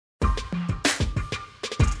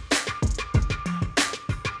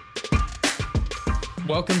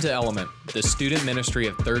Welcome to Element, the student ministry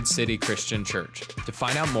of Third City Christian Church. To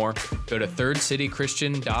find out more, go to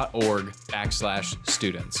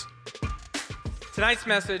thirdcitychristian.org/students. Tonight's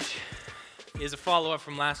message is a follow-up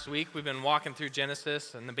from last week. We've been walking through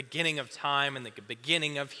Genesis and the beginning of time and the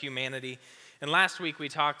beginning of humanity. And last week we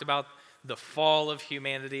talked about the fall of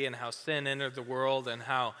humanity and how sin entered the world and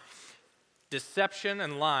how deception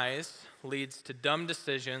and lies leads to dumb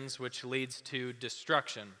decisions, which leads to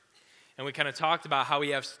destruction. And we kind of talked about how we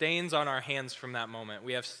have stains on our hands from that moment.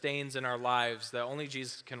 We have stains in our lives that only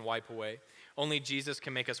Jesus can wipe away. Only Jesus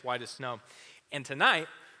can make us white as snow. And tonight,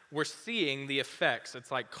 we're seeing the effects.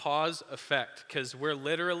 It's like cause-effect, because we're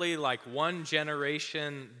literally like one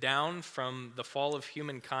generation down from the fall of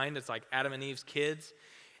humankind. It's like Adam and Eve's kids,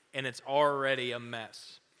 and it's already a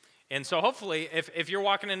mess. And so hopefully, if you're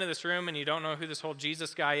walking into this room and you don't know who this whole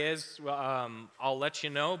Jesus guy is, I'll let you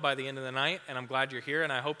know by the end of the night, and I'm glad you're here,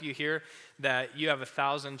 and I hope you hear that you have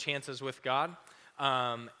 1,000 chances with God,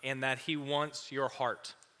 and that he wants your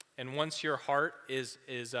heart. And once your heart is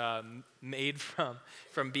made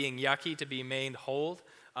from being yucky to be made whole,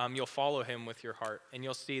 you'll follow him with your heart, and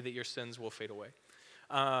you'll see that your sins will fade away.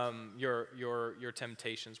 Your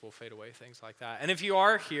temptations will fade away, things like that. And if you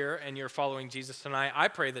are here and you're following Jesus tonight, I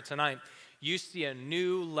pray that tonight you see a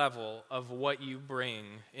new level of what you bring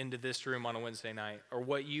into this room on a Wednesday night, or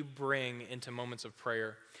what you bring into moments of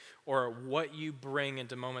prayer, or what you bring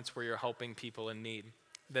into moments where you're helping people in need.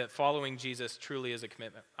 That following Jesus truly is a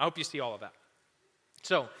commitment. I hope you see all of that.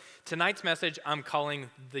 So tonight's message I'm calling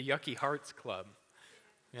the Yucky Hearts Club.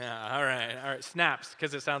 Yeah, all right. Snaps,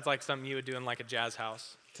 because it sounds like something you would do in like a jazz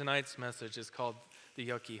house. Tonight's message is called the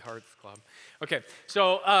Yucky Hearts Club. Okay,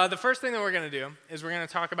 so the first thing that we're going to do is we're going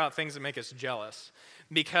to talk about things that make us jealous.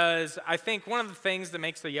 Because I think one of the things that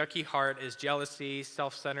makes the yucky heart is jealousy,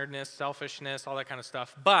 self-centeredness, selfishness, all that kind of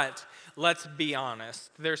stuff. But let's be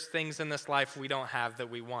honest, there's things in this life we don't have that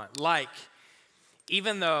we want. Like,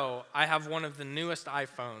 even though I have one of the newest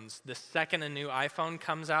iPhones, the second a new iPhone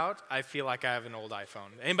comes out, I feel like I have an old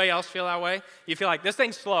iPhone. Anybody else feel that way? You feel like, this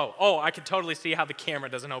thing's slow. Oh, I can totally see how the camera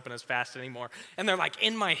doesn't open as fast anymore. And they're like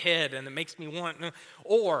in my head, and it makes me want.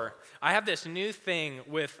 Or I have this new thing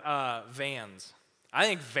with Vans. I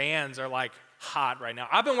think Vans are like hot right now.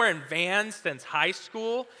 I've been wearing Vans since high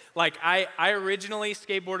school. Like I originally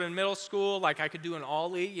skateboarded in middle school. Like I could do an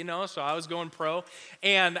ollie, so I was going pro.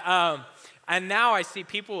 And now I see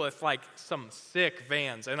people with like some sick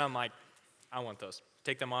Vans, and I'm like, I want those.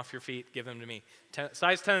 Take them off your feet, give them to me.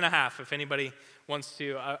 Size 10.5, if anybody wants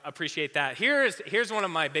to appreciate that. Here's one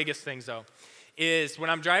of my biggest things though, is when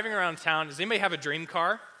I'm driving around town, does anybody have a dream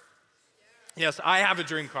car? Yeah. Yes, I have a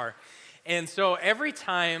dream car. And so every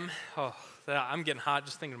time, I'm getting hot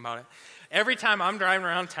just thinking about it. Every time I'm driving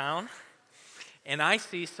around town and I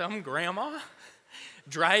see some grandma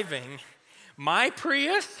driving my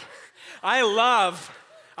Prius, I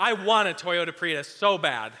want a Toyota Prius so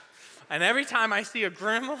bad. And every time I see a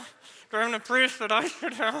grandma driving a Prius that I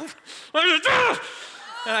should have,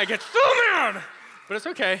 and I get so mad. But it's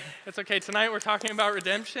okay. It's okay. Tonight we're talking about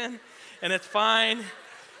redemption, and it's fine.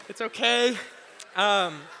 It's okay.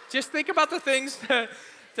 Just think about the things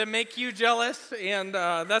that make you jealous, and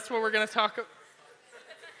that's what we're going to talk about.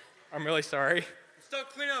 I'm really sorry. I'm still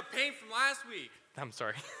cleaning up paint from last week. I'm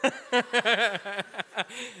sorry.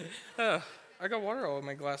 I got water all over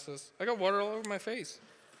my glasses. I got water all over my face.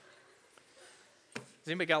 Has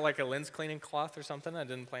anybody got like a lens cleaning cloth or something? I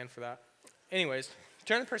didn't plan for that. Anyways,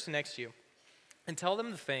 turn to the person next to you and tell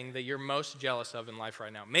them the thing that you're most jealous of in life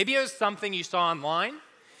right now. Maybe it was something you saw online.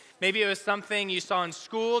 Maybe it was something you saw in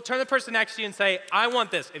school. Turn to the person next to you and say, I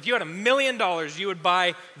want this. If you had $1 million, you would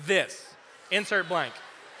buy this. Insert blank.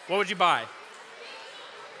 What would you buy?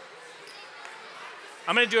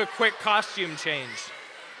 I'm going to do a quick costume change.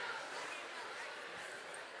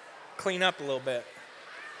 Clean up a little bit.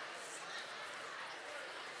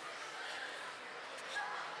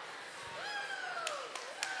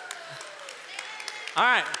 All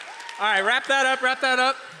right, wrap that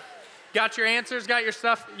up. Got your answers, got your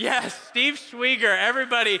stuff? Yes, Steve Schwieger,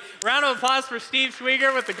 everybody. Round of applause for Steve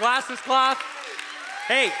Schwieger with the glasses cloth.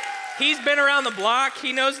 Hey, he's been around the block.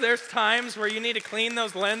 He knows there's times where you need to clean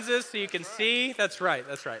those lenses so you can see. That's right.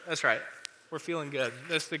 We're feeling good.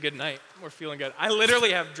 This is a good night. We're feeling good. I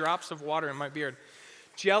literally have drops of water in my beard.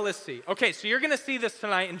 Jealousy. Okay, so you're going to see this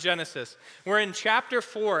tonight in Genesis. We're in chapter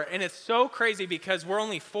 4, and it's so crazy because we're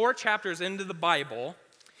only 4 chapters into the Bible,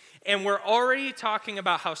 and we're already talking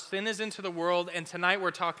about how sin is into the world, and tonight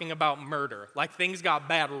we're talking about murder. Like things got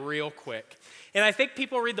bad real quick. And I think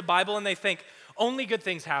people read the Bible and they think, only good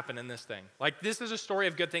things happen in this thing. Like this is a story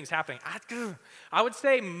of good things happening. I would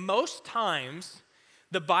say most times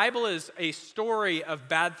The Bible is a story of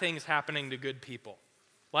bad things happening to good people.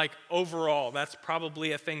 Like overall, that's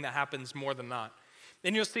probably a thing that happens more than not.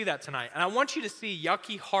 And you'll see that tonight. And I want you to see the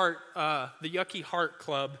Yucky Heart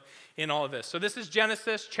Club in all of this. So this is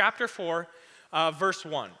Genesis chapter 4, verse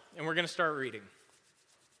 1. And we're going to start reading.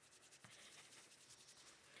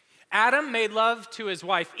 Adam made love to his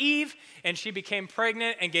wife Eve, and she became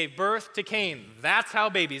pregnant and gave birth to Cain. That's how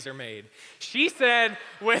babies are made. She said,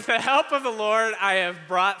 "With the help of the Lord, I have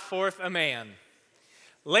brought forth a man."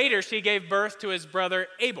 Later, she gave birth to his brother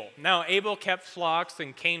Abel. Now, Abel kept flocks,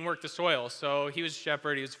 and Cain worked the soil, so he was a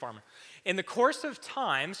shepherd, he was a farmer. In the course of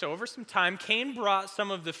time, so over some time, Cain brought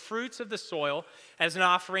some of the fruits of the soil as an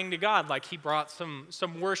offering to God. Like he brought some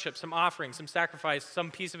worship, some offering, some sacrifice,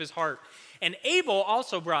 some piece of his heart. And Abel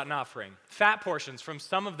also brought an offering, fat portions from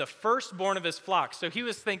some of the firstborn of his flock. So he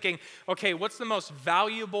was thinking, okay, what's the most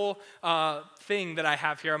valuable thing that I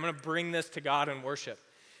have here? I'm going to bring this to God and worship.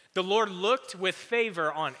 The Lord looked with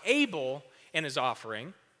favor on Abel and his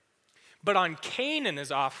offering, but on Cain and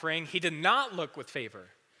his offering, he did not look with favor.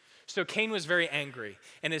 So Cain was very angry,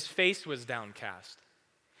 and his face was downcast.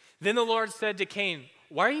 Then the Lord said to Cain,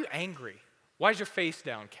 "Why are you angry? Why is your face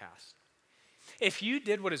downcast? If you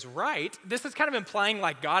did what is right," this is kind of implying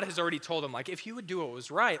like God has already told him, like if you would do what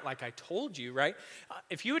was right, like I told you, right?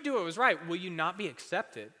 If you would do what was right, will you not be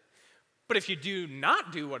accepted? But if you do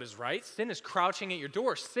not do what is right, sin is crouching at your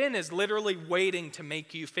door. Sin is literally waiting to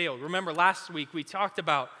make you fail. Remember last week we talked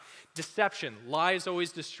about deception. Lies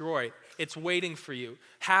always destroy. It's waiting for you.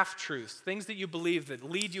 Half-truths, things that you believe that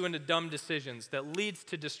lead you into dumb decisions, that leads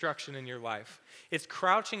to destruction in your life. It's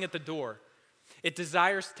crouching at the door. It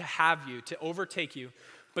desires to have you, to overtake you,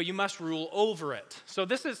 but you must rule over it. So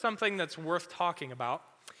this is something that's worth talking about.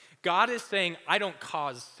 God is saying, I don't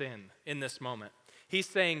cause sin in this moment. He's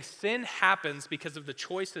saying sin happens because of the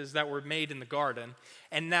choices that were made in the garden,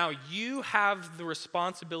 and now you have the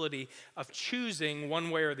responsibility of choosing one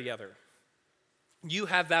way or the other. You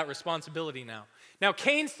have that responsibility now. Now,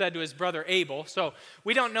 Cain said to his brother Abel, so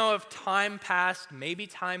we don't know if time passed, maybe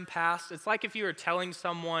time passed. It's like if you were telling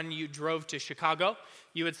someone you drove to Chicago,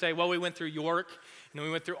 you would say, well, we went through York, and then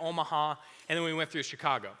we went through Omaha, and then we went through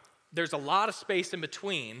Chicago. There's a lot of space in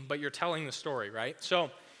between, but you're telling the story, right? So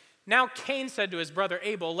now Cain said to his brother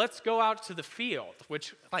Abel, let's go out to the field,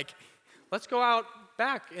 let's go out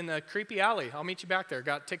back in the creepy alley. I'll meet you back there.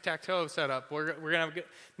 Got tic-tac-toe set up. We're going to have a good...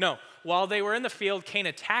 No, while they were in the field, Cain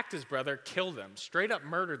attacked his brother, killed him, straight up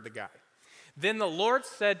murdered the guy. Then the Lord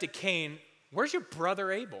said to Cain, where's your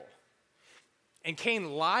brother Abel? And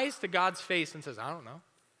Cain lies to God's face and says, I don't know.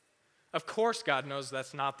 Of course God knows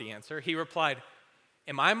that's not the answer. He replied,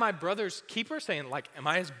 am I my brother's keeper? Saying, am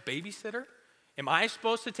I his babysitter? Am I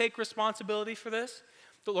supposed to take responsibility for this?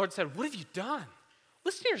 The Lord said, what have you done?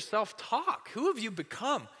 Listen to yourself talk. Who have you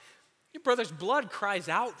become? Your brother's blood cries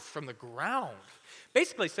out from the ground.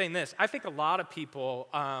 Basically saying this, I think a lot of people,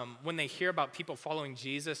 when they hear about people following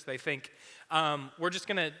Jesus, they think, we're just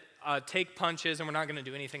going to take punches and we're not going to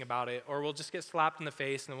do anything about it, or we'll just get slapped in the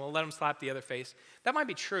face and we'll let them slap the other face. That might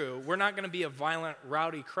be true. We're not going to be a violent,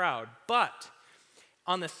 rowdy crowd. But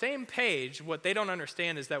on the same page, what they don't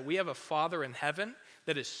understand is that we have a Father in heaven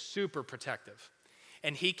that is super protective.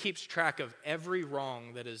 And he keeps track of every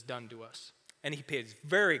wrong that is done to us. And he pays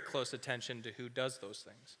very close attention to who does those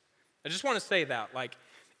things. I just want to say that,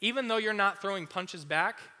 even though you're not throwing punches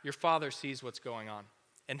back, your Father sees what's going on.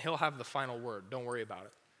 And he'll have the final word. Don't worry about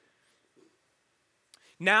it.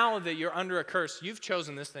 Now that you're under a curse, you've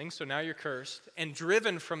chosen this thing, so now you're cursed, and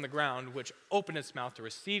driven from the ground, which opened its mouth to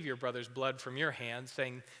receive your brother's blood from your hand,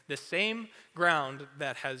 saying, the same ground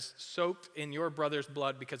that has soaked in your brother's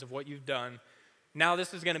blood because of what you've done, now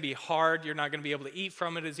this is going to be hard. You're not going to be able to eat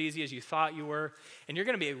from it as easy as you thought you were, and you're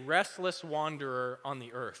going to be a restless wanderer on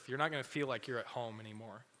the earth. You're not going to feel like you're at home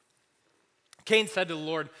anymore. Cain said to the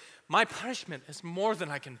Lord, my punishment is more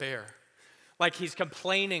than I can bear. Like he's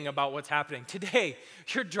complaining about what's happening. Today,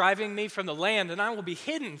 you're driving me from the land, and I will be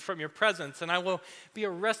hidden from your presence, and I will be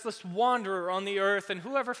a restless wanderer on the earth, and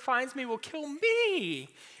whoever finds me will kill me.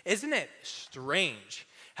 Isn't it strange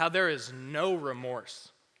how there is no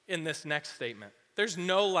remorse in this next statement? There's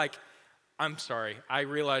no I'm sorry, I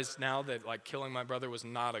realize now that killing my brother was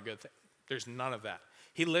not a good thing. There's none of that.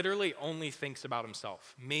 He literally only thinks about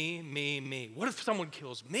himself. Me, me, me. What if someone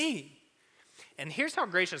kills me? And here's how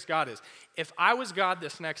gracious God is. If I was God,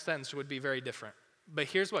 this next sentence would be very different. But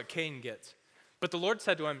here's what Cain gets. But the Lord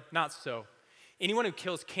said to him, not so. Anyone who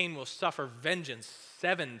kills Cain will suffer vengeance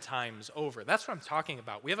 7 times over. That's what I'm talking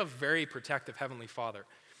about. We have a very protective Heavenly Father.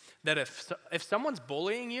 That if someone's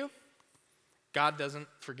bullying you, God doesn't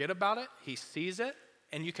forget about it. He sees it,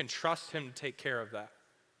 and you can trust him to take care of that.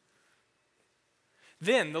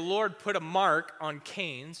 Then the Lord put a mark on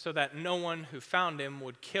Cain so that no one who found him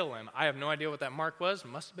would kill him. I have no idea what that mark was. It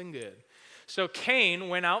must have been good. So Cain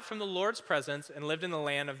went out from the Lord's presence and lived in the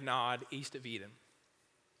land of Nod, east of Eden.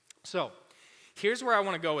 So here's where I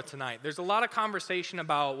want to go with tonight. There's a lot of conversation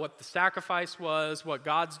about what the sacrifice was, what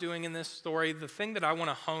God's doing in this story. The thing that I want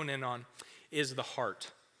to hone in on is the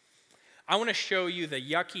heart. I want to show you the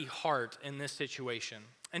yucky heart in this situation.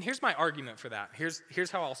 And here's my argument for that.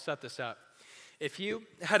 Here's how I'll set this up. If you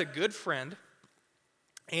had a good friend,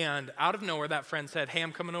 and out of nowhere that friend said, hey,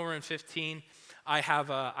 I'm coming over in 15, I have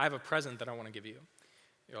a present that I want to give you.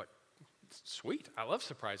 You're like, sweet, I love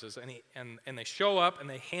surprises. And they show up and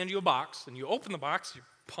they hand you a box, and you open the box, you're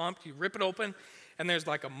pumped, you rip it open, and there's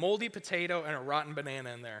like a moldy potato and a rotten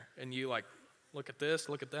banana in there. And you like, look at this,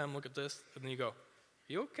 look at them, look at this, and then you go,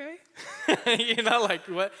 you okay?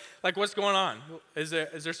 What's going on? Is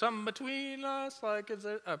there something between us?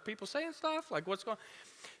 Are people saying stuff? Like, what's going on?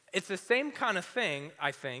 It's the same kind of thing,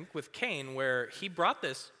 I think, with Cain, where he brought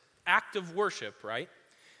this act of worship, right?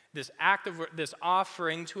 This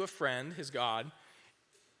offering to a friend, his God,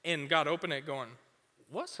 and God opened it going,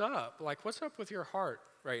 what's up? Like, what's up with your heart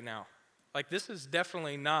right now? Like, this is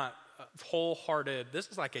definitely not wholehearted. This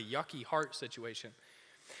is like a yucky heart situation.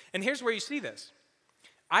 And here's where you see this.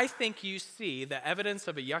 I think you see the evidence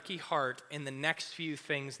of a yucky heart in the next few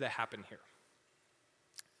things that happen here.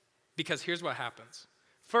 Because here's what happens.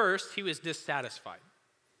 First, he was dissatisfied.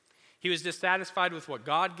 He was dissatisfied with what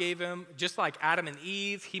God gave him. Just like Adam and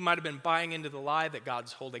Eve, he might have been buying into the lie that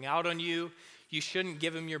God's holding out on you. You shouldn't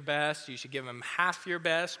give him your best. You should give him half your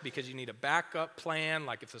best because you need a backup plan,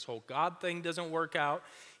 like if this whole God thing doesn't work out.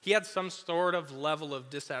 He had some sort of level of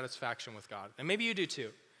dissatisfaction with God. And maybe you do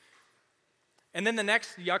too. And then the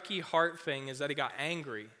next yucky heart thing is that he got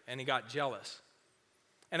angry and he got jealous.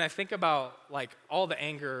 And I think about like all the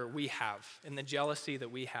anger we have and the jealousy that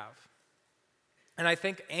we have. And I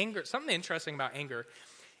think anger, something interesting about anger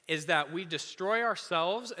is that we destroy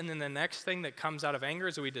ourselves, and then the next thing that comes out of anger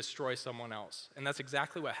is we destroy someone else. And that's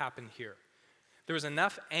exactly what happened here. There was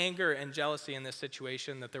enough anger and jealousy in this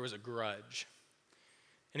situation that there was a grudge.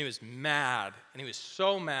 And he was mad, and he was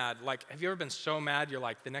so mad. Like, have you ever been so mad, you're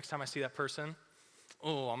like, the next time I see that person,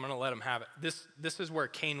 oh, I'm going to let him have it. This is where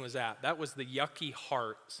Cain was at. That was the yucky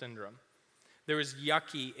heart syndrome. There was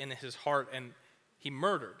yucky in his heart, and he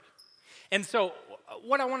murdered. And so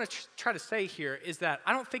what I want to try to say here is that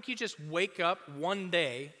I don't think you just wake up one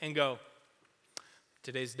day and go,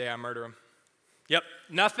 today's the day I murder him. Yep,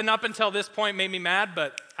 nothing up until this point made me mad,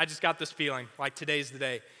 but I just got this feeling, like today's the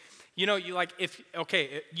day. You know,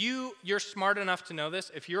 you're smart enough to know this.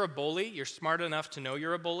 If you're a bully, you're smart enough to know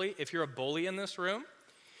you're a bully. If you're a bully in this room,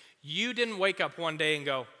 you didn't wake up one day and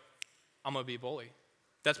go, I'm going to be a bully.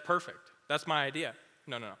 That's perfect. That's my idea.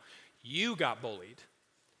 No. You got bullied,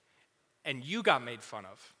 and you got made fun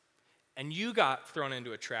of, and you got thrown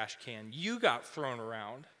into a trash can. You got thrown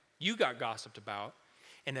around. You got gossiped about,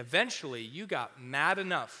 and eventually you got mad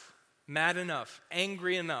enough,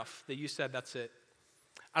 angry enough that you said, that's it.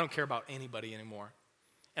 I don't care about anybody anymore,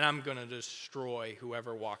 and I'm going to destroy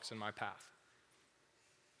whoever walks in my path.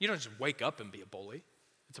 You don't just wake up and be a bully.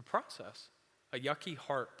 It's a process, a yucky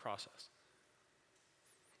heart process.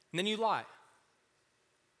 And then you lie.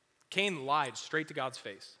 Cain lied straight to God's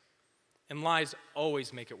face, and lies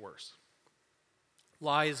always make it worse.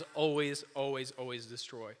 Lies always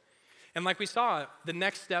destroy. And like we saw, the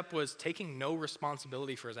next step was taking no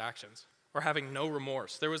responsibility for his actions. Or having no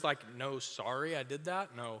remorse. There was like no sorry I did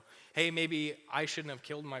that. No, hey, maybe I shouldn't have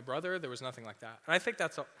killed my brother. There was nothing like that. And I think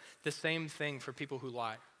that's the same thing for people who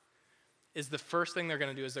lie. Is the first thing they're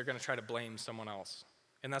going to do is they're going to try to blame someone else.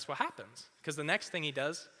 And that's what happens. Because the next thing he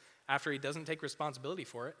does, after he doesn't take responsibility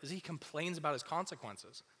for it, is he complains about his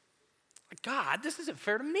consequences. Like, God, this isn't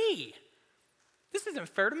fair to me. This isn't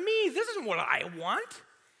fair to me. This isn't what I want.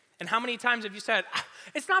 And how many times have you said,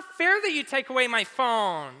 it's not fair that you take away my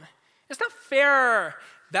phone. It's not fair.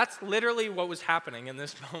 That's literally what was happening in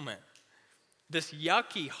this moment. This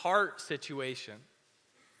yucky heart situation.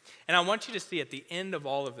 And I want you to see at the end of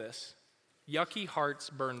all of this, yucky hearts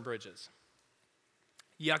burn bridges.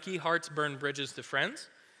 Yucky hearts burn bridges to friends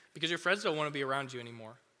because your friends don't want to be around you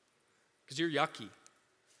anymore because you're yucky.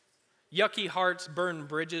 Yucky hearts burn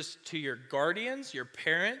bridges to your guardians, your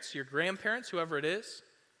parents, your grandparents, whoever it is.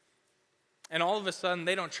 And all of a sudden,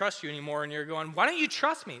 they don't trust you anymore, and you're going, why don't you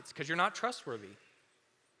trust me? It's because you're not trustworthy.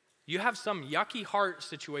 You have some yucky heart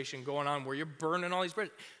situation going on where you're burning all these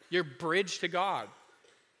bridges. Your bridge to God.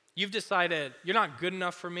 You've decided, you're not good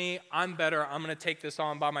enough for me. I'm better. I'm going to take this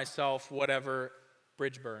on by myself, whatever,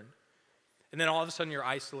 bridge burn. And then all of a sudden you're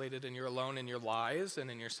isolated and you're alone in your lies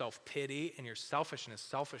and in your self-pity and your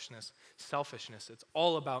selfishness. It's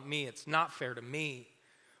all about me. It's not fair to me.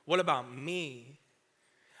 What about me?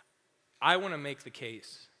 I want to make the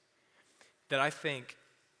case that I think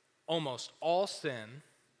almost all sin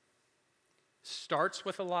starts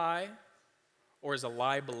with a lie or is a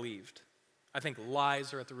lie believed. I think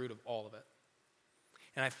lies are at the root of all of it.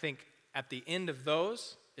 And I think at the end of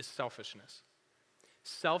those is selfishness.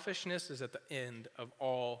 Selfishness is at the end of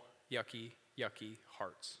all yucky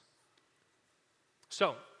hearts.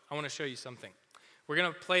 So, I want to show you something. We're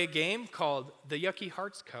going to play a game called the Yucky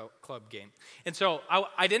Hearts Club game. And so,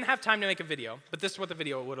 I didn't have time to make a video, but this is what the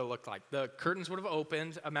video would have looked like. The curtains would have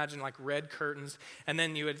opened, imagine like red curtains, and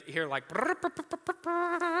then you would hear like,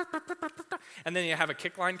 and then you have a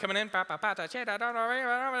kick line coming in, and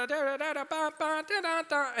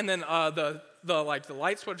then the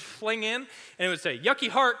lights would fling in, and it would say Yucky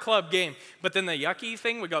Heart Club game, but then the yucky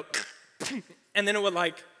thing would go, and then it would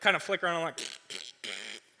like kind of flick around and like,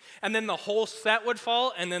 and then the whole set would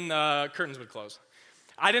fall, and then the curtains would close.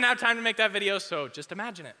 I didn't have time to make that video, so just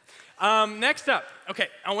imagine it. Next up, okay,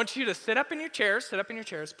 I want you to sit up in your chairs,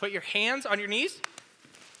 put your hands on your knees,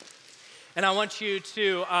 and I want you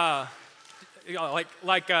to,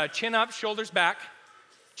 chin up, shoulders back.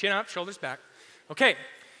 Okay,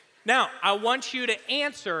 now I want you to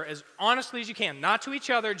answer as honestly as you can, not to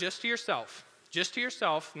each other, just to yourself,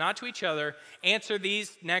 not to each other. Answer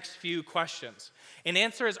these next few questions. And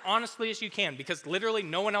answer as honestly as you can, because literally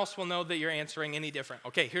no one else will know that you're answering any different.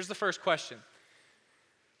 Okay, here's the first question.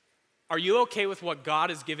 Are you okay with what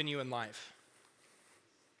God has given you in life?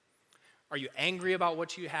 Are you angry about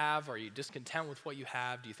what you have? Are you discontent with what you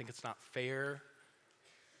have? Do you think it's not fair?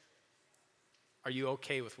 Are you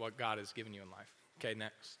okay with what God has given you in life? Okay,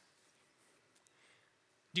 next.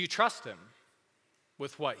 Do you trust Him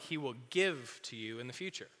with what He will give to you in the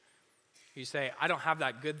future? You say, I don't have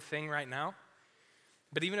that good thing right now,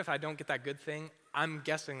 but even if I don't get that good thing, I'm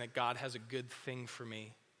guessing that God has a good thing for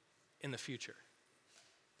me in the future.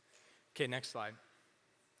 Okay, next slide.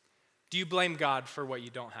 Do you blame God for what you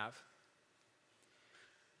don't have?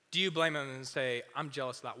 Do you blame Him and say, I'm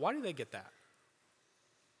jealous of that? Why do they get that?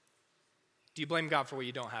 Do you blame God for what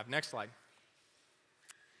you don't have? Next slide.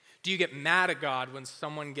 Do you get mad at God when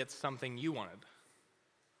someone gets something you wanted?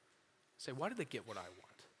 Say, why did they get what I want?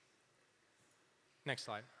 Next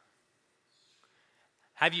slide.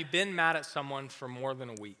 Have you been mad at someone for more than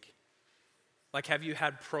a week? Like, have you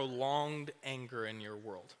had prolonged anger in your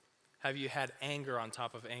world? Have you had anger on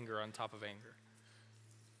top of anger on top of anger?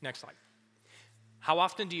 Next slide. How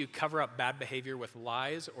often do you cover up bad behavior with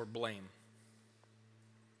lies or blame?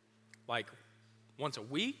 Like, once a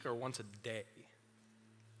week or once a day?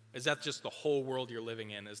 Is that just the whole world you're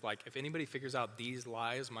living in? Is like, if anybody figures out these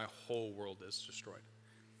lies, my whole world is destroyed.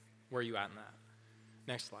 Where are you at in that?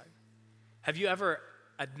 Next slide. Have you ever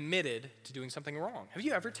admitted to doing something wrong? Have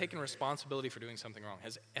you ever taken responsibility for doing something wrong?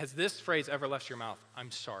 Has this phrase ever left your mouth?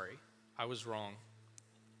 I'm sorry, I was wrong.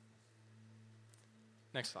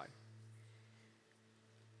 Next slide.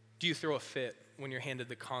 Do you throw a fit when you're handed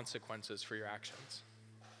the consequences for your actions?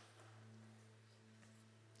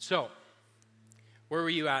 So, where were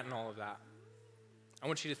you at in all of that? I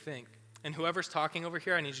want you to think. And whoever's talking over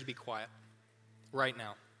here, I need you to be quiet right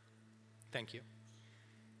now. Thank you.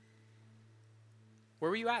 Where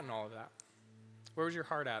were you at in all of that? Where was your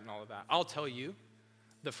heart at in all of that? I'll tell you,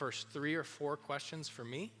 the first 3 or 4 questions for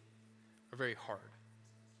me are very hard.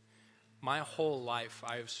 My whole life,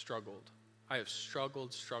 I have struggled. I have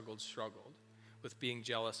struggled with being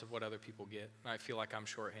jealous of what other people get. And I feel like I'm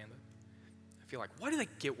shorthanded. I feel like, why do they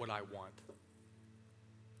get what I want?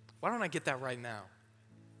 Why don't I get that right now?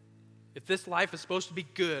 If this life is supposed to be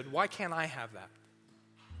good, why can't I have that?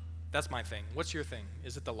 That's my thing. What's your thing?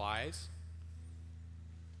 Is it the lies?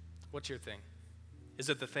 What's your thing? Is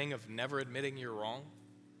it the thing of never admitting you're wrong?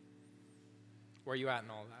 Where are you at in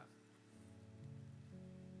all that?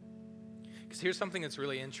 Because here's something that's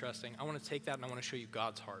really interesting. I want to take that and I want to show you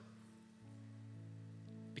God's heart.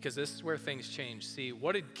 Because this is where things change. See,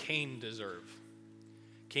 what did Cain deserve?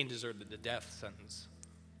 Cain deserved the death sentence.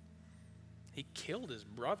 He killed his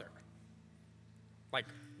brother. Like,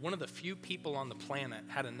 one of the few people on the planet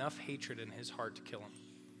had enough hatred in his heart to kill him.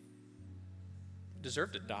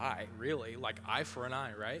 Deserved to die, really, like eye for an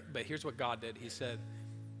eye, right? But here's what God did. He said,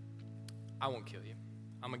 I won't kill you.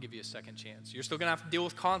 I'm going to give you a second chance. You're still going to have to deal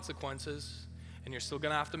with consequences, and you're still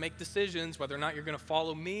going to have to make decisions whether or not you're going to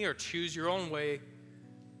follow me or choose your own way.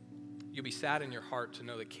 You'll be sad in your heart to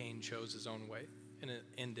know that Cain chose his own way, and it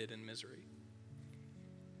ended in misery.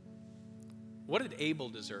 What did Abel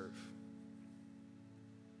deserve?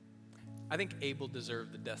 I think Abel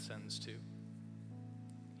deserved the death sentence too.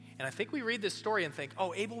 And I think we read this story and think,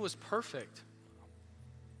 oh, Abel was perfect.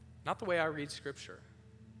 Not the way I read Scripture.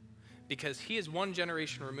 Because he is one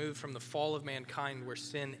generation removed from the fall of mankind where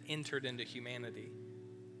sin entered into humanity.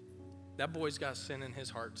 That boy's got sin in his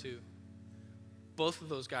heart too. Both of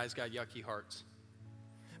those guys got yucky hearts.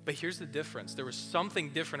 But here's the difference. There was something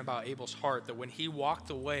different about Abel's heart that when he walked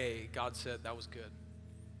away, God said, that was good.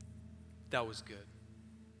 That was good.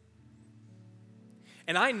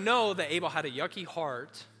 And I know that Abel had a yucky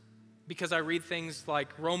heart because I read things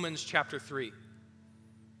like Romans chapter 3.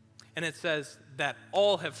 And it says that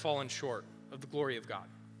all have fallen short of the glory of God,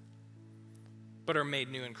 but are made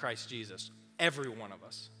new in Christ Jesus. Every one of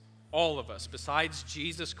us, all of us, besides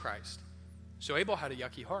Jesus Christ. So Abel had a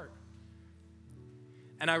yucky heart.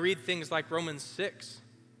 And I read things like Romans 6,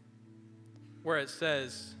 where it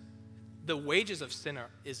says, the wages of sin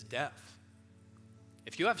is death.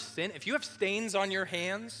 If you have sin, if you have stains on your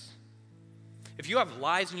hands, if you have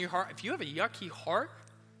lies in your heart, if you have a yucky heart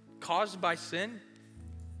caused by sin,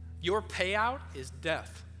 your payout is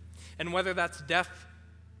death. And whether that's death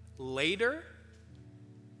later,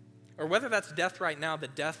 or whether that's death right now, the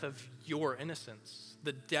death of your innocence,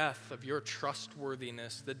 the death of your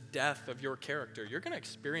trustworthiness, the death of your character, you're going to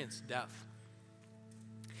experience death.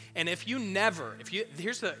 And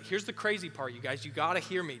here's the crazy part, you guys, you got to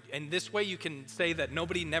hear me. And this way you can say that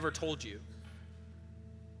nobody never told you.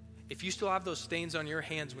 If you still have those stains on your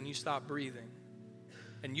hands when you stop breathing,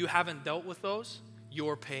 and you haven't dealt with those,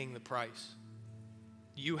 you're paying the price.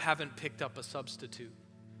 You haven't picked up a substitute.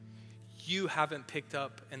 You haven't picked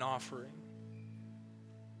up an offering.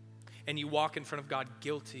 And you walk in front of God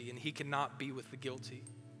guilty, and he cannot be with the guilty.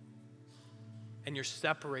 And you're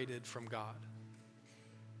separated from God.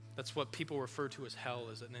 That's what people refer to as hell,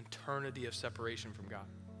 as an eternity of separation from God.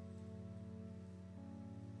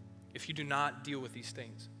 If you do not deal with these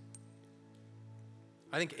things.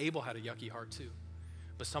 I think Abel had a yucky heart too,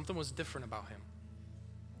 but something was different about him.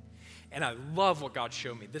 And I love what God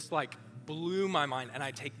showed me. This blew my mind, and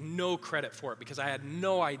I take no credit for it because I had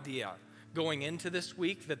no idea going into this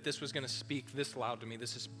week that this was going to speak this loud to me.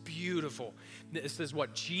 This is beautiful. This is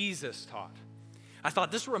what Jesus taught. I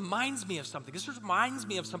thought, this reminds me of something. This reminds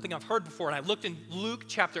me of something I've heard before. And I looked in Luke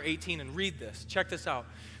chapter 18 and read this. Check this out.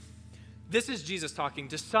 This is Jesus talking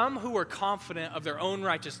to some who were confident of their own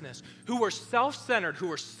righteousness, who were self-centered, who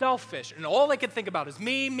were selfish, and all they could think about is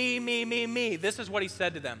me, me, me, me, me. This is what he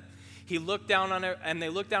said to them. He looked down on it, and they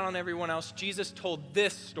looked down on everyone else. Jesus told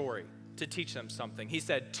this story to teach them something. He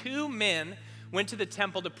said, 2 men went to the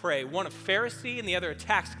temple to pray, one a Pharisee and the other a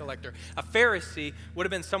tax collector. A Pharisee would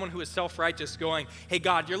have been someone who was self-righteous going, hey,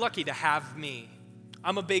 God, you're lucky to have me.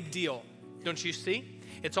 I'm a big deal. Don't you see?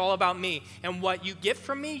 It's all about me. And what you get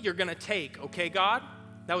from me, you're going to take. Okay, God?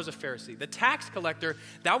 That was a Pharisee. The tax collector,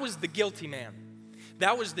 that was the guilty man.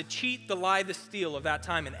 That was the cheat, the lie, the steal of that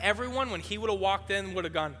time. And everyone, when he would have walked in, would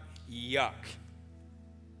have gone, yuck.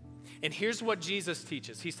 And here's what Jesus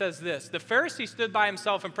teaches. He says this, the Pharisee stood by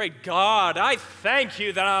himself and prayed, God, I thank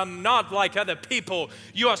you that I'm not like other people.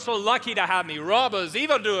 You are so lucky to have me, robbers,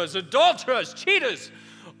 evildoers, adulterers, cheaters,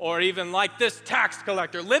 or even like this tax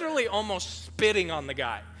collector, literally almost spitting on the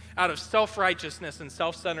guy out of self-righteousness and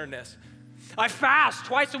self-centeredness. I fast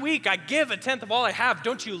twice a week. I give 1/10 of all I have.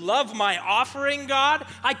 Don't you love my offering, God?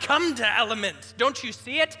 I come to Element. Don't you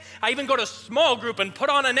see it? I even go to small group and put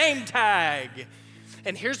on a name tag.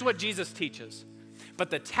 And here's what Jesus teaches. But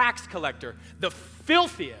the tax collector, the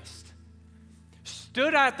filthiest,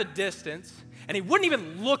 stood at the distance, and he wouldn't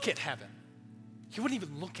even look at heaven. He wouldn't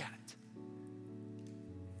even look at it.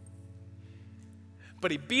 But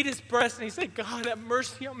he beat his breast and he said, God, have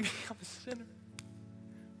mercy on me. I'm a sinner.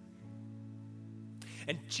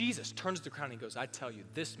 And Jesus turns the crown and he goes, I tell you,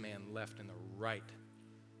 this man left in the right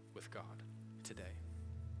with God today.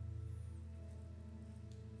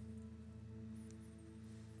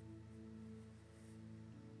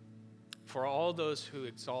 For all those who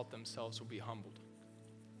exalt themselves will be humbled.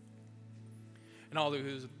 And all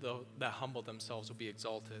those that humble themselves will be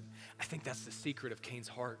exalted. I think that's the secret of Cain's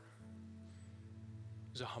heart.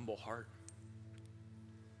 It was a humble heart.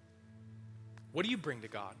 What do you bring to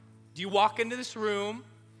God? Do you walk into this room,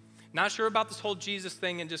 not sure about this whole Jesus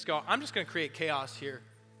thing, and just go, I'm just going to create chaos here?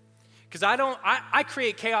 Because I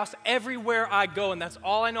create chaos everywhere I go, and that's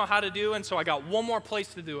all I know how to do, and so I got one more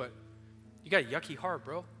place to do it. You got a yucky heart,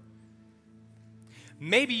 bro.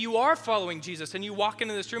 Maybe you are following Jesus, and you walk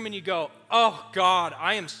into this room and you go, oh, God,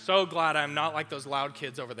 I am so glad I'm not like those loud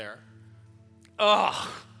kids over there. Ugh.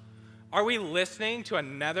 Are we listening to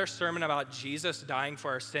another sermon about Jesus dying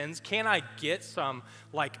for our sins? Can I get some,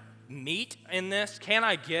 meat in this? Can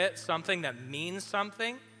I get something that means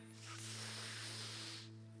something?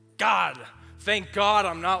 God, thank God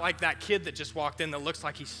I'm not like that kid that just walked in that looks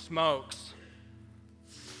like he smokes.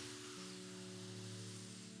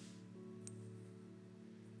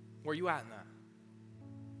 Where are you at in that?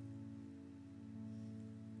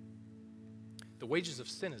 The wages of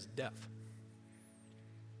sin is death.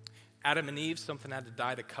 Adam and Eve, something had to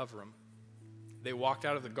die to cover them. They walked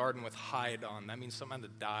out of the garden with hide on. That means something had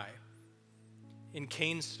to die. In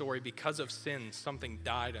Cain's story, because of sin, something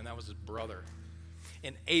died, and that was his brother.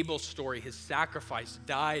 In Abel's story, his sacrifice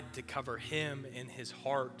died to cover him in his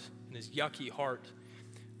heart, in his yucky heart.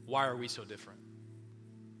 Why are we so different?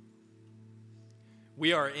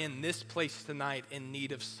 We are in this place tonight in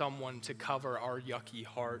need of someone to cover our yucky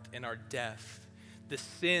heart and our death, the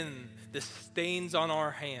sin, the stains on our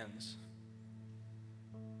hands.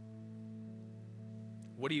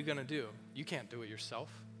 What are you going to do? You can't do it yourself.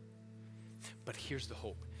 But here's the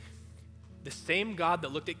hope. The same God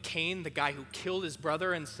that looked at Cain, the guy who killed his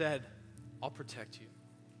brother, and said, I'll protect you.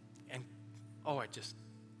 And, I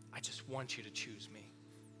just want you to choose me.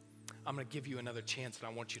 I'm going to give you another chance, and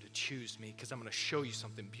I want you to choose me because I'm going to show you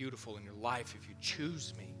something beautiful in your life if you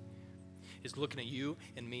choose me. Is looking at you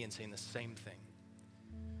and me and saying the same thing.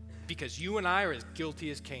 Because you and I are as guilty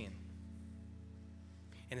as Cain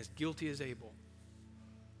and as guilty as Abel.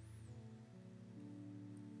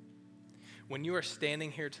 When you are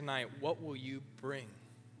standing here tonight, what will you bring?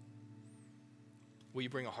 Will you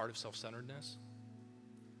bring a heart of self-centeredness?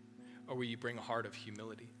 Or will you bring a heart of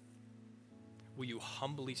humility? Will you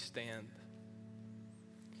humbly stand?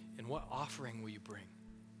 And what offering will you bring?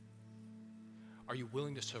 Are you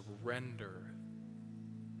willing to surrender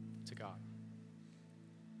to God?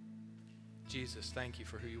 Jesus, thank you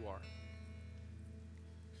for who you are.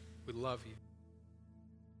 We love you.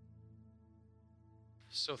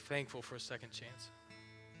 So thankful for a second chance.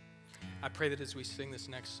 I pray that as we sing this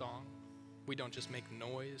next song, we don't just make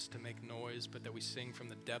noise to make noise, but that we sing from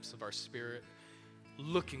the depths of our spirit,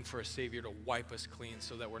 looking for a Savior to wipe us clean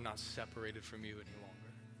so that we're not separated from you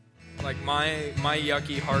any longer. Like my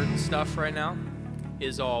yucky heart stuff right now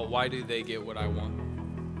is all, why do they get what I want?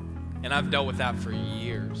 And I've dealt with that for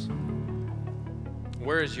years.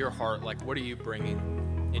 Where is your heart? Like, what are you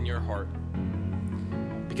bringing in your heart?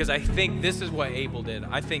 Because I think this is what Abel did.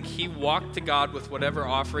 I think he walked to God with whatever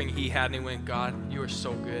offering he had, and he went, God, you are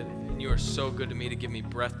so good, and you are so good to me to give me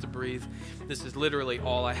breath to breathe. This is literally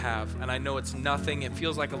all I have, and I know it's nothing. It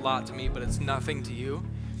feels like a lot to me, but it's nothing to you.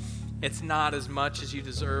 It's not as much as you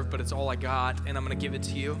deserve, but it's all I got, and I'm going to give it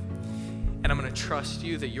to you. And I'm going to trust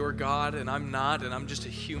you that you're God, and I'm not, and I'm just a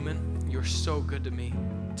human. You're so good to me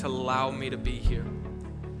to allow me to be here.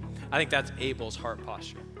 I think that's Abel's heart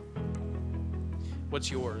posture. What's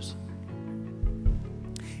yours?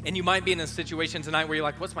 And you might be in a situation tonight where you're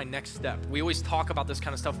like, what's my next step? We always talk about this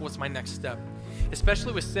kind of stuff. What's my next step?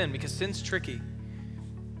 Especially with sin, because sin's tricky.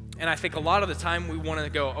 And I think a lot of the time we want to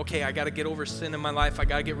go, okay, I got to get over sin in my life. I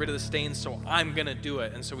got to get rid of the stains, so I'm going to do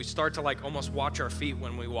it. And so we start to like almost watch our feet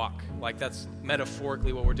when we walk. Like that's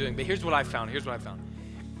metaphorically what we're doing. But here's what I found.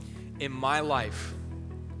 In my life,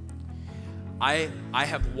 I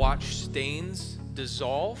have watched stains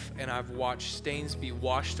dissolve, and I've watched stains be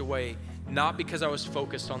washed away, not because I was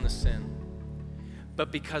focused on the sin,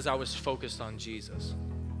 but because I was focused on Jesus.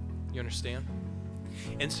 You understand?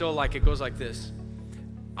 And so like it goes like this.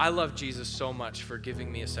 I love Jesus so much for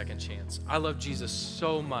giving me a second chance. I love Jesus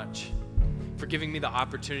so much for giving me the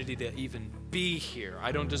opportunity to even be here.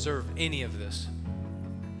 I don't deserve any of this.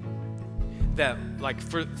 That like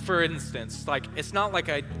for instance, like it's not like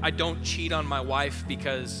I don't cheat on my wife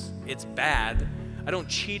because it's bad. I don't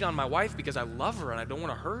cheat on my wife because I love her and I don't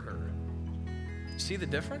want to hurt her. See the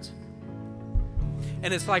difference?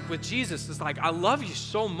 And it's like with Jesus, it's like, I love you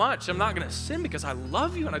so much. I'm not going to sin because I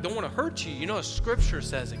love you and I don't want to hurt you. You know, Scripture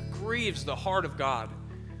says it grieves the heart of God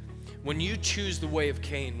when you choose the way of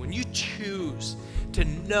Cain. When you choose to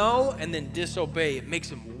know and then disobey, it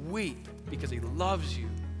makes him weep because he loves you.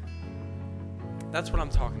 That's what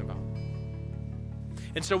I'm talking about.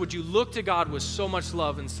 And so would you look to God with so much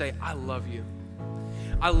love and say, I love you.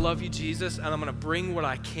 I love you, Jesus, and I'm going to bring what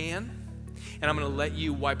I can, and I'm going to let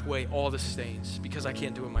you wipe away all the stains because I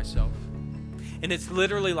can't do it myself. And it's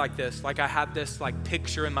literally like this. Like I had this like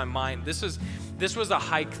picture in my mind. This was a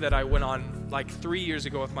hike that I went on like 3 years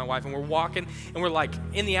ago with my wife, and we're walking, and we're like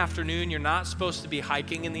in the afternoon. You're not supposed to be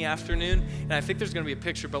hiking in the afternoon, and I think there's going to be a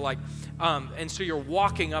picture, but like, and so you're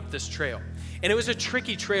walking up this trail. And it was a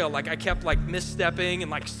tricky trail. Like I kept like misstepping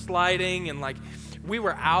and like sliding and like We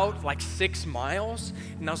were out like 6 miles,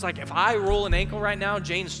 and I was like, if I roll an ankle right now,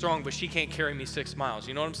 Jane's strong, but she can't carry me 6 miles.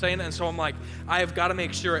 You know what I'm saying? And so I'm like, I have got to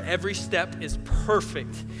make sure every step is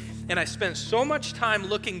perfect. And I spent so much time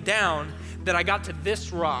looking down that I got to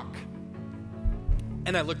this rock,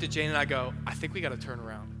 and I looked at Jane and I go, I think we got to turn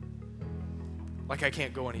around. Like I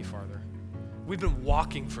can't go any farther. We've been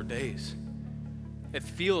walking for days. It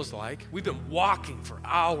feels like we've been walking for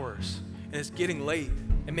hours, and it's getting late.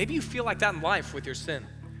 And maybe you feel like that in life with your sin.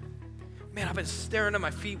 Man, I've been staring at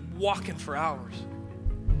my feet, walking for hours.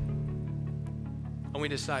 And we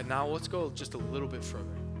decide, now let's go just a little bit further.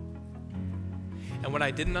 And what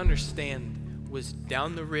I didn't understand was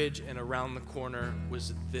down the ridge and around the corner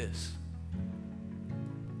was this.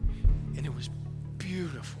 And it was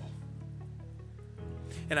beautiful.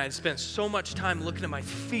 And I'd spent so much time looking at my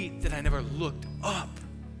feet that I never looked up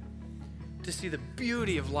to see the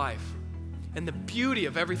beauty of life and the beauty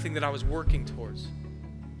of everything that I was working towards.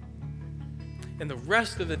 And the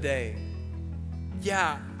rest of the day,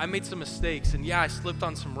 yeah, I made some mistakes, and yeah, I slipped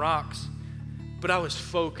on some rocks, but I was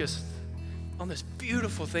focused on this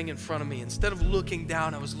beautiful thing in front of me. Instead of looking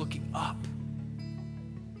down, I was looking up.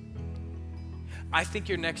 I think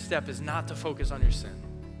your next step is not to focus on your sin.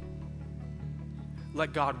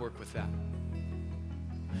 Let God work with that.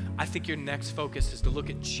 I think your next focus is to look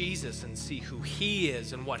at Jesus and see who he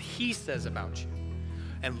is and what he says about you.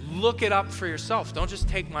 And look it up for yourself. Don't just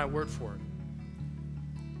take my word for it.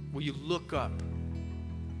 Will you look up?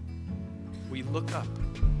 Will you look up?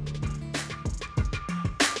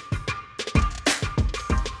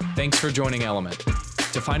 Thanks for joining Element.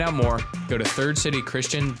 To find out more, go to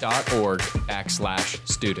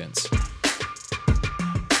thirdcitychristian.org/students.